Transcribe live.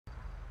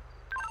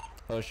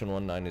Ocean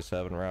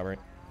 197, Robbery.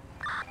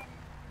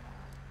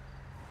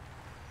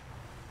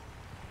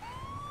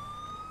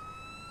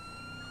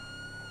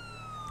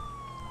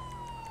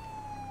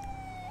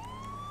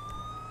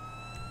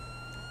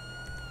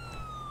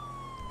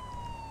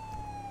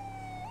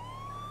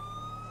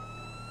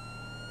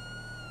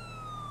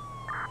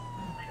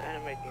 Trying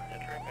to make the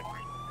traffic.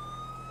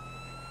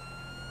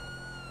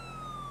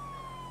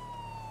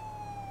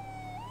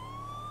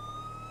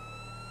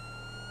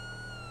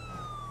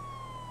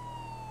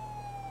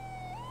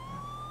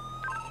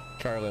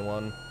 Charlie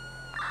 1.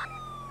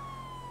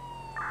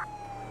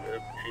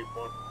 Yep, Chief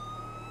 1.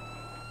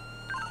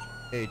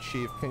 Hey,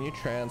 Chief, can you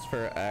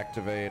transfer,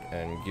 activate,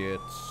 and get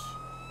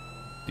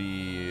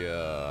the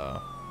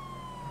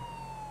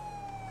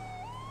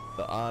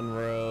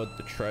on-road,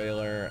 the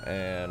trailer,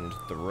 and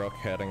the Rook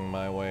heading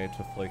my way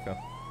to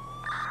Fleeca?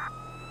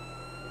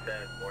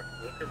 Transport.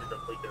 This could be the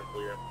Fleet and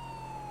Fleet.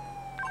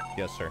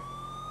 Yes, sir.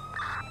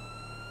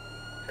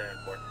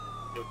 Transport.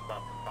 Do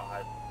stop for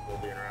 5. We'll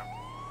be in around.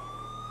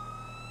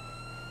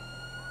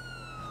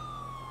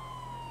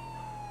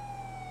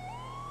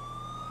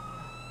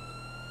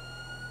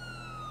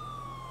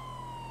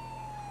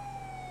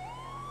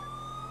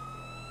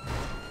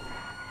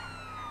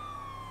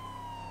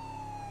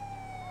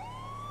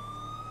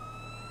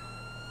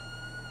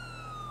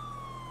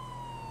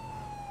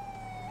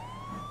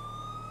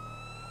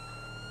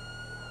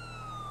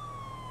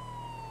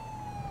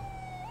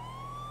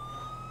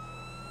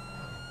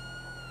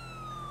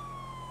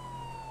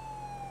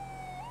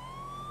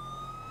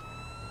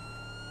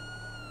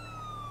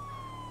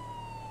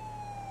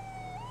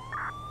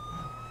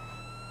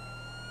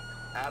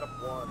 Adam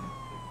 1,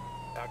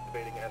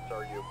 activating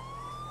SRU.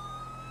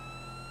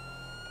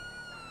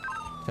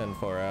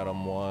 10-4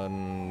 Adam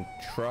 1.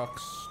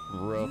 Trucks,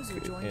 Rook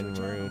en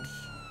route.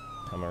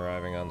 I'm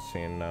arriving on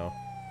scene now.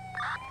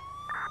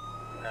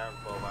 Adam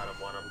 12, Adam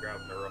 1, I'm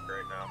grabbing the Rook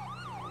right now.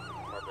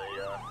 On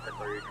the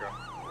SRE truck.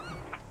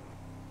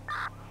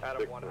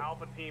 Adam 1,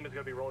 Alpha team is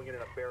going to be rolling in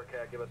a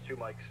Bearcat. Give us 2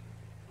 mics.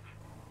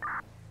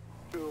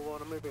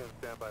 201, I'm going to be on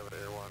standby with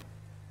Air 1.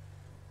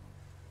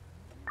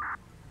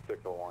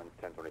 601,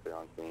 1023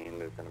 on scene.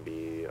 There's going to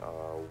be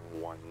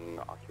 1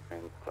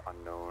 occupant,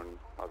 unknown,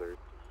 others.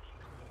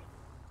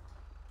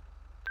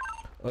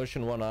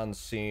 Ocean 1 on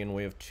scene.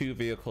 We have 2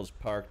 vehicles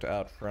parked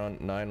out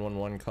front.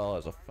 911 call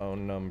as a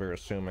phone number,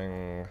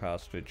 assuming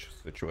hostage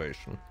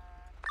situation.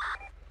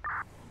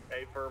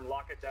 A firm,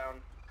 lock it down.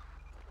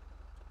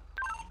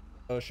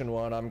 Ocean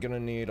 1, I'm gonna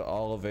need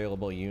all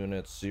available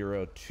units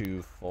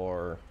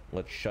 024.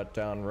 Let's shut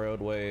down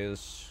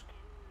roadways.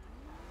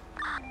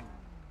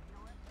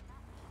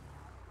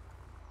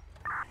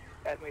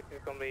 Admission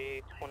is going to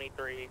be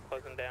 23,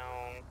 closing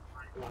down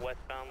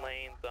westbound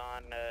lanes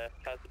on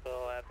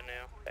Casablanca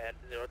Avenue at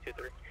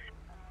 023.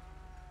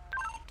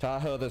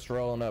 Tahoe that's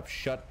rolling up,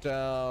 shut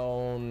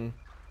down.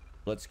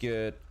 Let's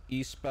get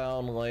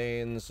eastbound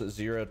lanes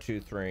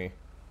 023.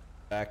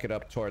 Back it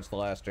up towards the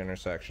last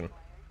intersection.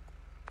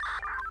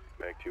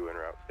 Mag 2 en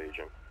route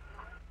staging.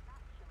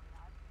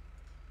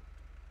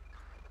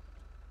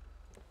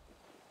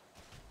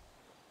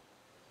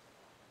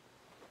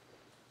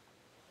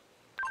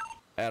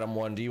 Adam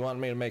 1, do you want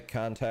me to make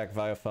contact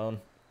via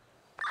phone?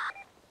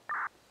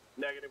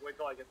 Negative, wait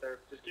till I get there.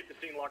 Just keep the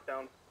scene locked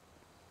down.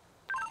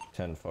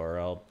 10-4,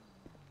 I'll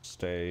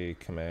stay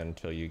command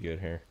till you get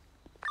here.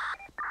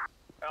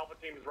 Alpha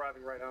team is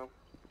arriving right now.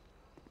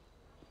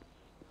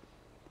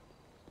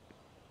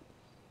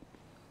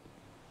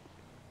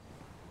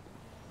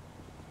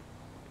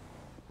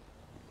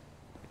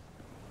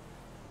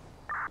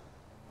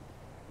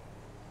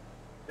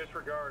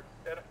 Disregard.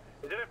 Is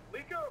it at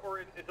Fleeca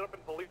or is it up in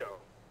Polito?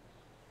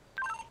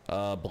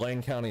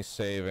 Blaine County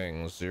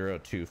Savings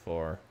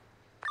 024.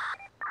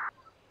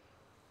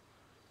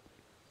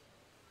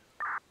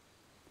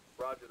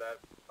 Roger that.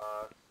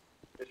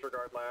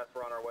 Disregard last.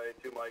 We're on our way.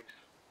 2 mics.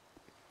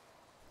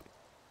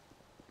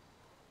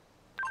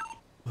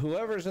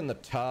 Whoever's in the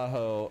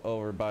Tahoe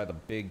over by the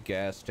big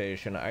gas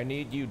station, I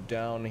need you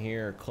down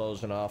here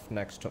closing off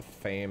next to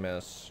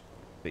Famous,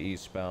 the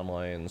eastbound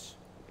lanes.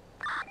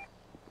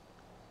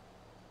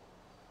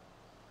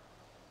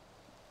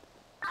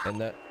 And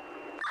that...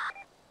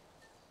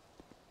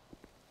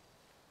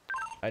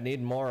 I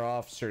need more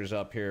officers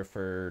up here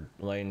for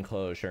lane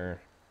closure.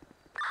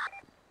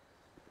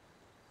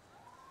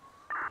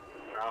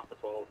 Alpha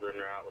 12's in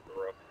route with the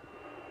Rook.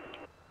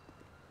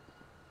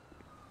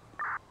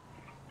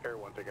 Air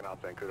 1 taking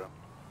out Zancudo.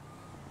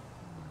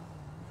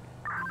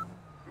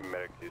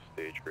 Medic 2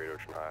 stage Great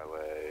Ocean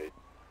Highway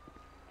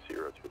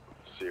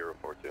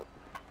 042.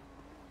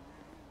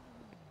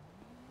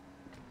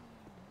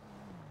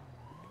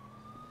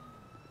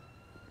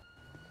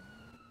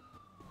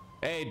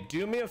 Hey,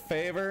 do me a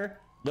favor.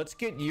 Let's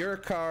get your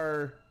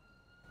car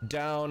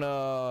down,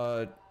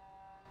 about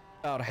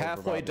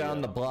halfway down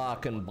the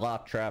block and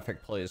block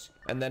traffic, please.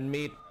 And then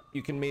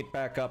you can meet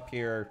back up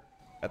here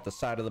at the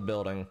side of the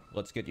building.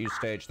 Let's get you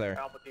staged there.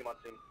 Alpha team on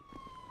scene.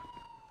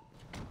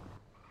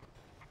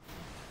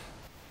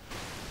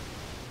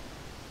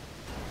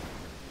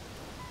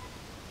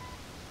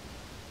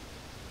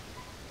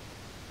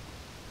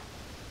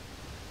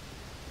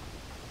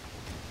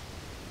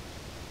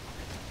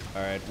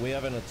 All right, we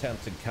haven't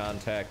attempted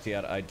contact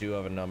yet. I do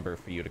have a number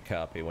for you to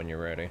copy when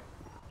you're ready.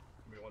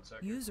 Give me 1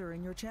 second. User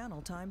in your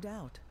channel timed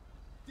out.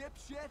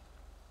 Dipshit!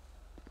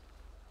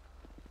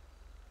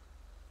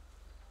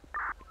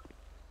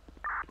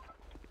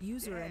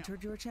 User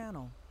entered your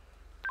channel.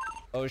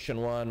 Ocean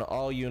 1,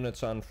 all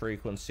units on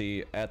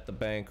frequency at the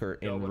bank or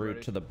en route ready.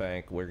 to the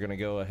bank. We're gonna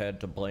go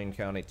ahead to Blaine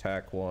County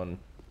TAC 1.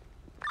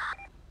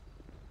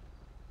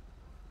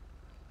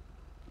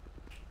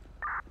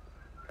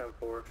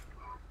 10-4.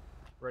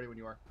 Ready when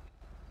you are.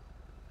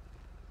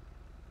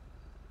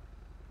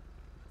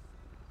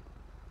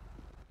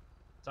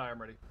 Ty,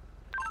 I'm ready.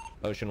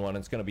 Ocean 1,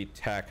 it's gonna be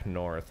TAC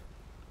North.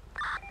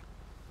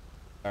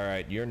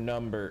 Alright, your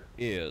number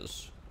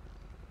is...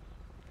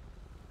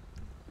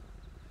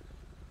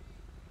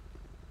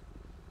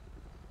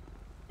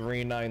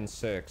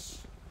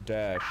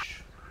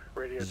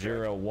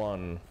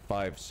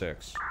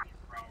 396-0156.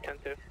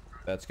 10-2.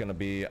 That's gonna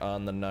be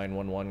on the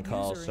 911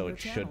 call, User in so your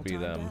it should be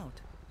channel them. timed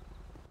out.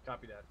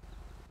 Copy that.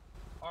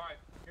 Alright,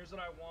 here's what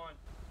I want.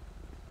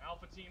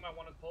 Alpha team, I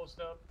want to post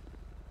up.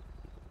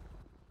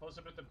 Post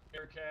up at the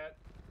Bearcat.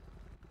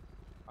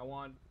 I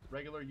want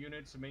regular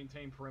units to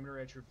maintain perimeter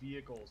at your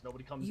vehicles.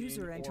 Nobody comes in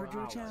User or entered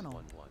your out.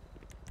 channel.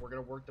 We're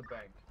gonna work the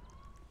bank.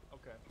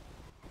 Okay.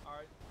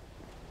 Alright.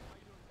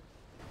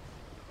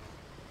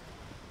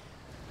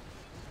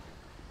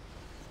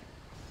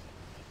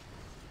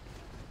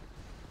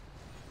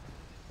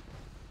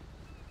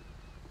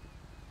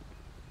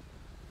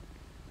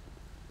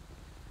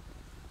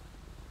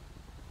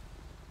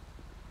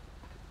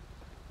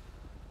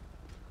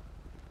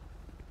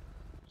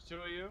 Just 2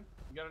 of you?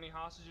 You got any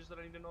hostages that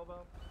I need to know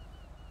about?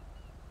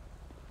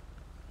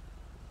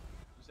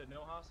 You said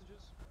no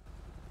hostages?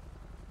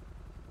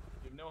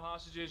 You have no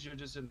hostages, you're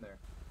just in there.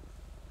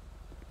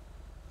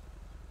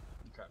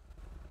 Okay.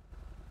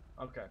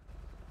 Okay.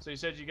 So you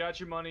said you got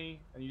your money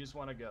and you just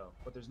want to go,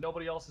 but there's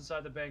nobody else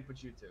inside the bank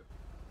but you two.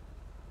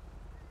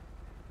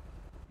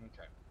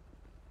 Okay.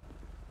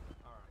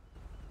 Alright.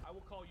 I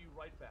will call you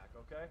right back,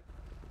 okay?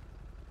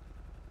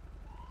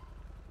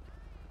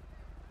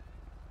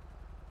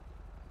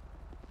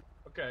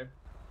 Okay.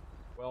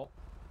 Well,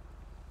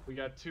 we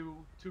got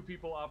two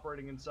people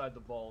operating inside the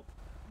vault.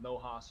 No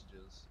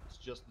hostages. It's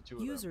just the two of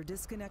them. User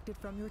disconnected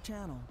from your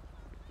channel.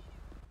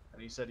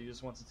 And he said he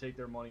just wants to take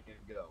their money and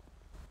go.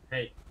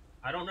 Hey,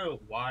 I don't know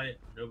why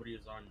nobody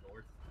is on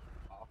North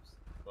Ops,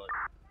 but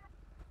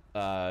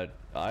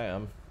I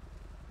am.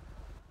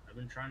 I've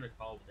been trying to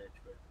call Mitch,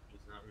 but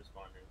he's not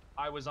responding.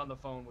 I was on the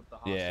phone with the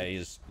hostage. Yeah,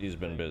 he's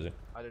been busy.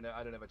 I didn't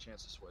have a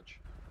chance to switch.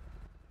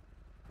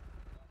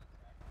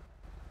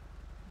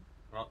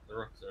 Well, the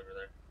rook's over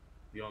there.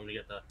 You want me to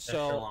get the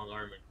So- extra long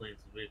arm and clean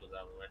some vehicles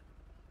out of the way?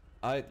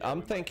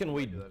 I'm thinking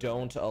we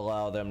don't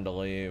allow them to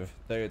leave.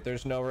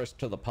 There's no risk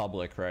to the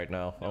public right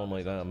now. No,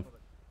 Only there's no them.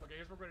 split. Okay,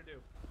 here's what we're gonna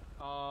do.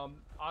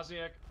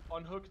 Osniak,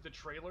 unhook the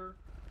trailer,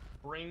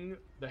 bring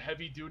the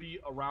heavy duty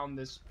around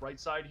this right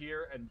side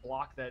here, and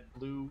block that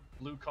blue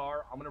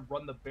car. I'm gonna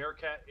run the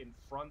Bearcat in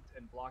front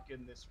and block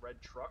in this red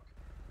truck.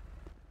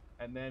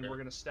 And then we're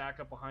gonna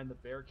stack up behind the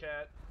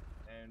Bearcat,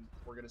 and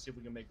we're gonna see if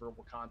we can make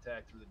verbal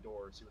contact through the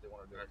door and see what they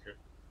want to do. Gotcha.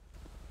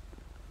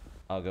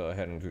 I'll go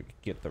ahead and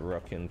get the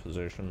rook in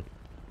position.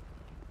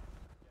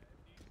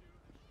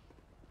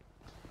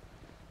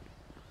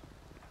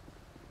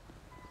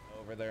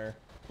 Over there.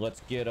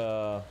 Let's get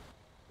Does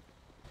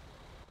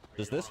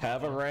this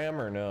have a ram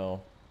or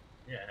no?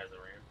 Yeah, it has a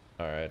ram.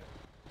 All right.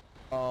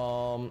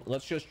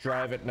 Let's just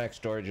drive it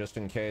next door just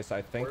in case.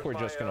 I think we're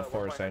just gonna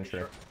force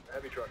entry.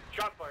 Heavy truck.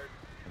 Shot fired.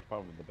 It's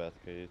probably the best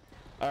case.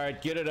 All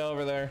right, get it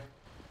over there.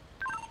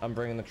 I'm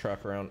bringing the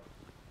truck around.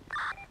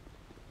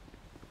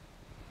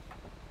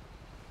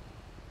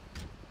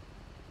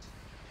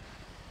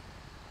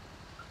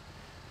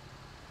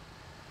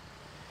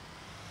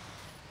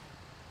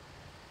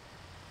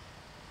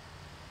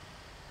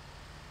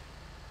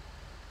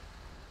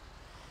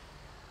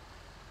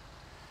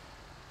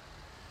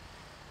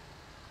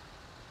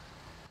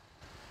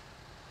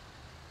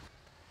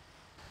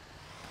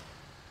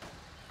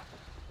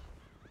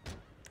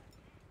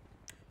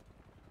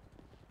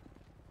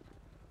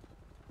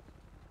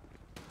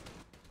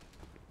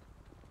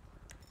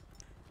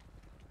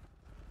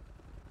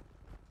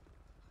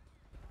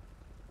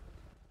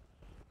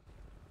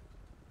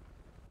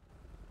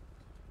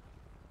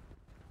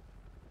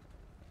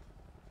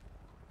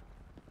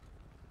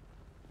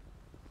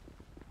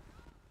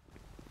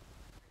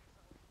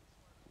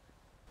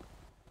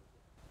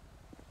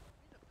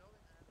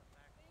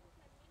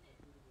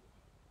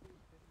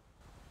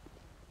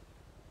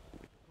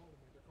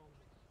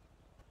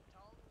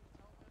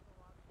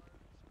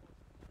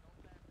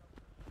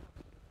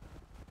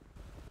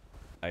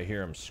 I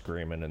hear him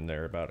screaming in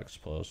there about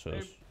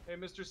explosives. Hey,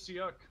 Mr.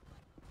 Siuk.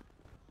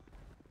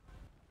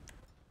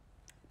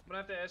 I'm gonna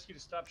have to ask you to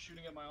stop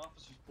shooting at my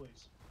officers,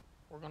 please.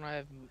 We're gonna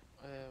have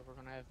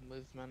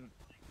movement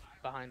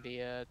behind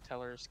the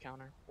teller's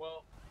counter.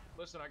 Well,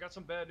 listen, I got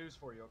some bad news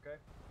for you, okay?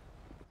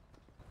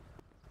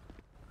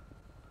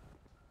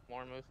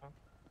 More movement.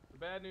 The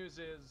bad news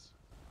is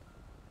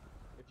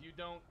If you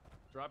don't,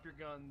 drop your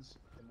guns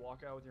and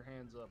walk out with your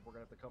hands up. We're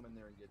gonna have to come in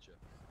there and get you.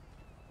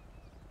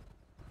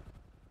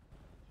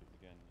 Shoot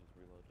again,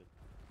 he's reloaded.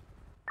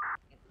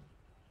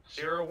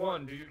 Sierra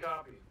 1, do you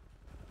copy?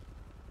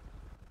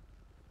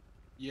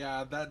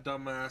 Yeah, that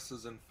dumbass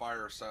is in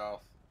Fire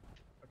South.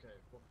 Okay.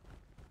 Well,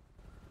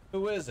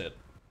 Who is it?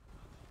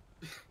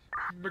 It's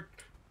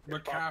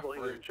possible he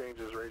McCaffrey. didn't change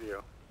his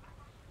radio.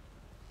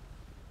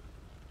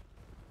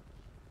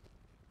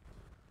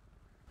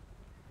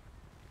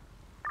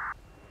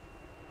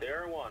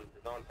 Sierra 1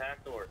 is on tack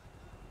north.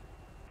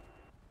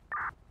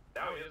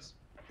 now he is.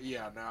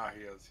 Yeah, now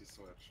he is. He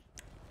switched.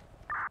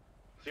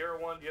 Sierra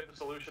 1, do you have the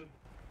solution?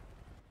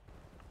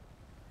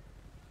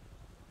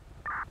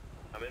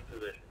 I'm in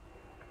position.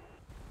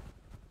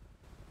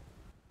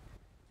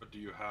 But do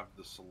you have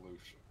the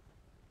solution?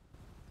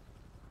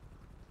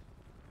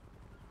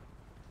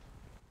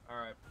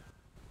 Alright.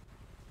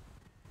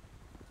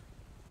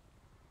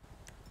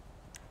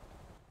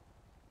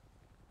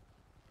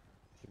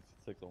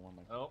 On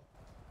my. Oh.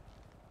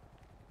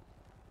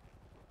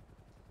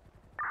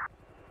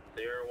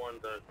 Sierra 1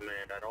 does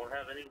command. I don't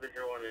have any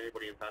visual on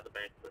anybody inside the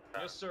bank this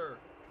time. Yes, sir.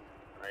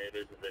 I am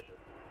in position.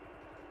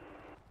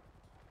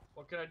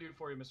 What can I do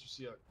for you, Mr.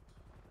 Siak?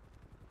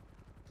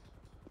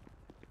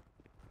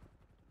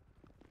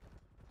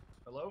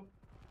 Hello?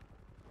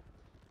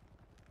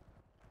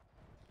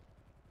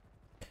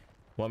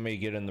 Want me to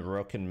get in the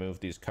Rook and move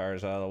these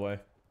cars out of the way?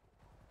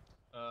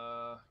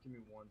 Give me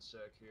 1 sec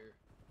here.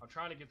 I'm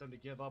trying to get them to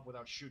give up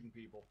without shooting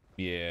people.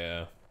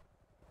 Yeah.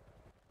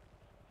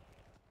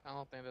 I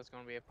don't think that's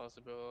gonna be a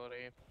possibility.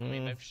 I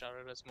mean, Hmm. they've shot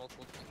at us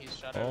multiple. He's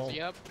shot at Oh. us.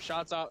 Yep,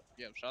 shots out.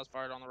 Yep, shots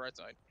fired on the right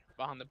side,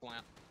 behind the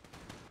plant.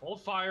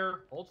 Hold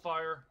fire. Hold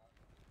fire.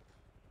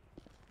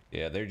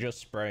 Yeah, they're just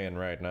spraying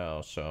right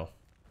now, so.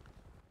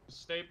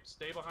 Stay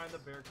behind the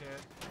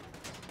Bearcat.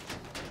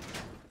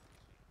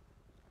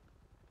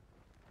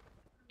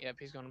 Yep,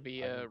 he's gonna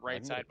be I can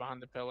right get side it.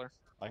 behind the pillar.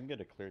 I can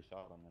get a clear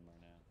shot on them right now.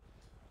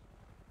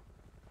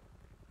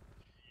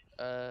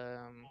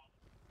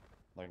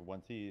 Like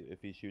once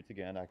if he shoots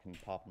again, I can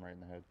pop him right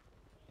in the head.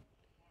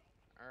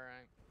 All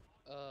right.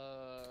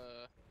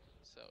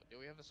 So do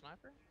we have a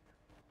sniper?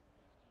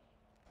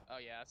 Oh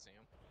yeah, I see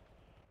him.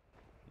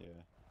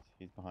 Yeah,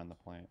 he's behind the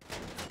plant.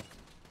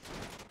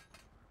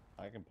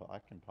 I can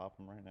pop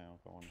him right now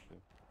if I wanted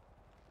to.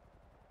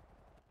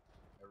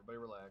 Everybody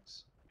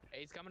relax.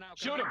 Hey, he's coming out.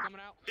 Shoot him! Coming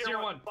out.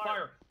 Sierra 1,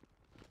 fire!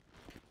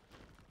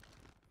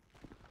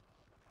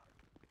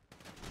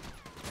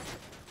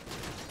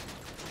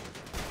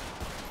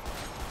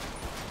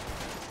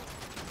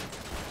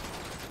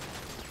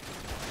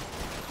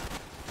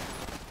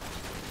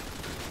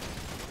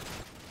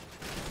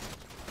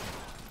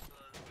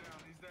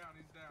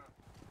 He's down.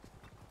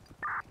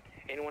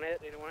 Anyone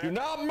hit? Anyone Do hit?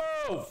 not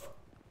move!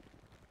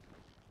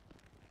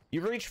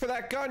 You reach for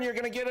that gun, you're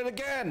gonna get it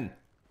again!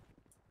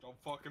 Don't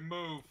fucking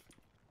move.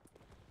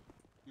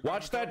 You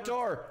Watch got me that covered?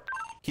 door!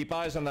 Keep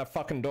eyes on that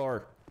fucking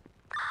door.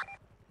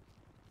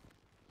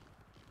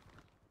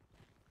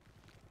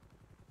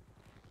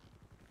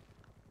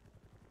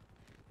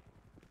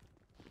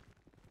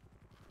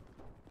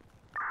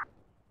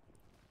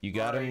 You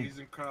got Alright, him? He's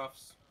in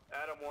cuffs.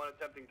 Adam 1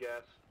 attempting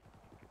gas.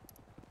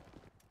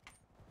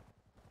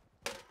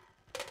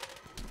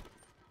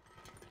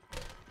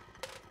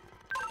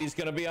 He's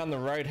gonna be on the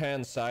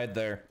right-hand side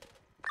there.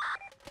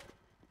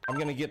 I'm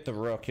gonna get the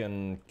Rook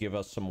and give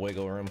us some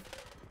wiggle room.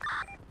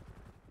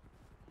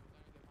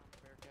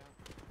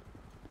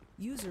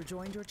 User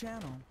joined your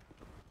channel.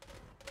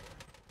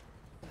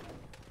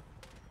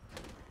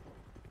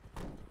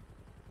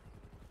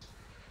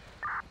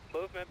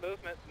 Movement,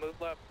 move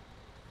left.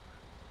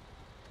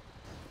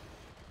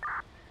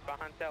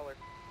 Behind Teller.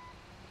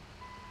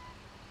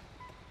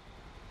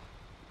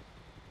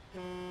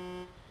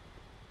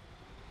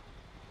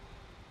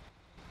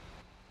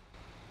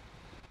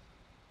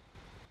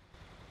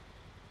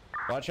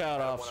 Watch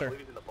out, Adam 1, I officer. believe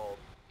he's in the bulb.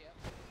 Yep.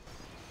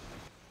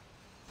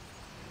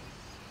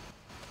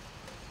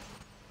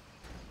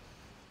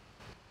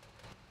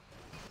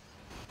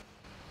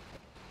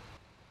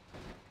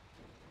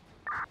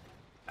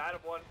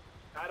 Adam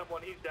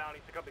 1, he's down.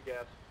 He succumbed to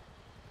gas.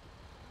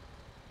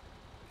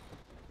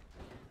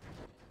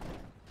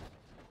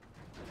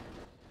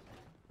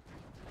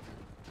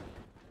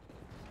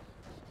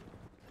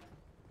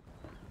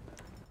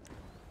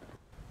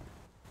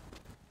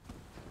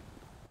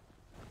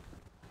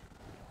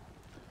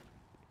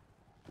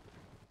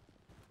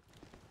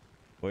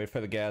 Wait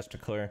for the gas to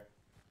clear.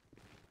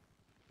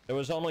 There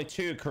was only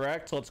 2,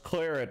 correct? Let's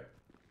clear it.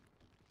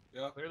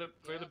 Yep. Clear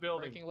the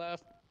building. Breaking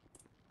left.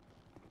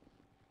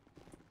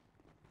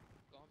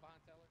 Going behind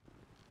Teller.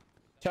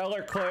 Tell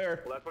her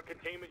clear. Well, that's what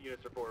containment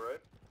units are for, right?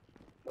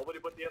 Nobody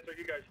but the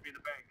SRU guys should be in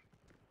the bank.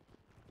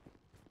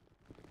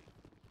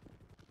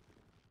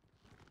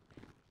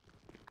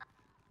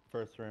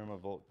 First room, a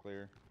vault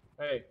clear.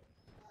 Hey.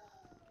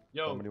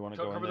 Yo, Somebody wanna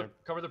go in cover there?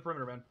 cover the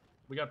perimeter, man.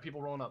 We got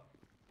people rolling up.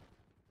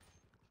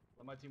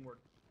 Let my team work.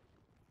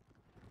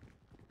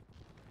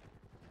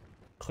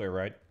 Clear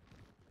right.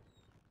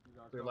 You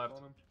got Clear left.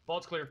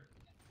 Vault's clear.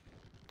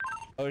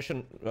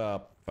 Ocean,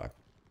 fuck.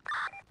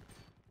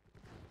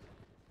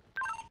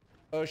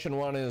 Ocean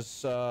 1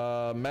 is,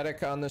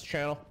 medic on this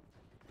channel.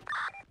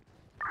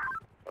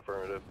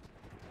 Affirmative.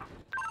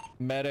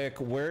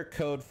 Medic, we're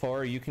code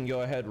 4. You can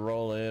go ahead,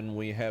 roll in.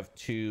 We have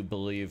 2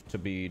 believed to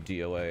be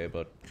DOA,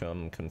 but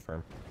come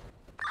confirm.